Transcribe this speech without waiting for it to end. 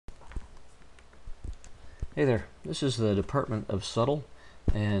Hey there, this is the Department of Subtle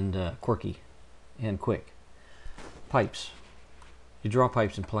and Quirky and Quick. Pipes. You draw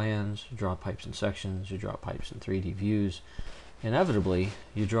pipes in plans, you draw pipes in sections, you draw pipes in 3D views. Inevitably,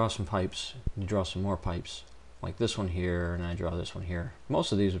 you draw some pipes, you draw some more pipes, like this one here, and I draw this one here.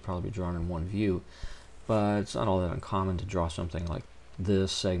 Most of these would probably be drawn in one view, but it's not all that uncommon to draw something like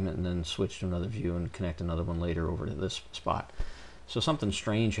this segment and then switch to another view and connect another one later over to this spot. So something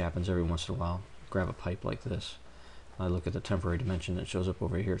strange happens every once in a while. Grab a pipe like this. I look at the temporary dimension that shows up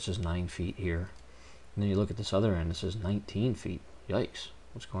over here. It says 9 feet here. And then you look at this other end. It says 19 feet. Yikes.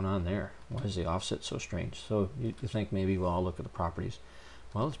 What's going on there? Why is the offset so strange? So you think maybe, well, I'll look at the properties.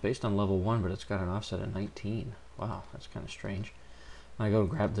 Well, it's based on level 1, but it's got an offset of 19. Wow, that's kind of strange. And I go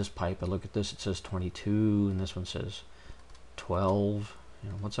grab this pipe. I look at this. It says 22, and this one says 12.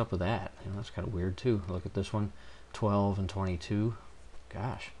 What's up with that? That's kind of weird, too. Look at this one. 12 and 22.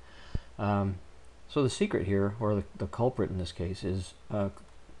 Gosh. So the secret here, or the culprit in this case, is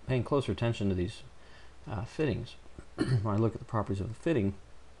paying closer attention to these fittings. When I look at the properties of the fitting,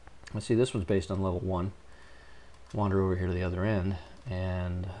 I see this one's based on level 1. Wander over here to the other end,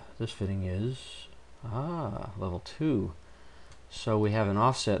 and this fitting is level 2. So we have an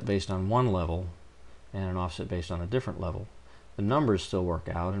offset based on one level and an offset based on a different level. The numbers still work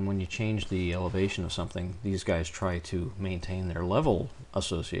out, and when you change the elevation of something, these guys try to maintain their level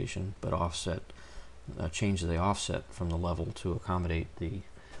association, but change the offset from the level to accommodate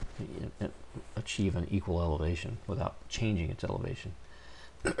achieve an equal elevation without changing its elevation.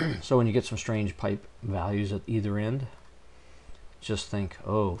 So when you get some strange pipe values at either end, just think,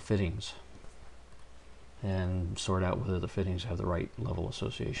 oh, fittings, and sort out whether the fittings have the right level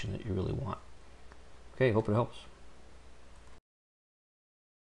association that you really want. Okay, hope it helps.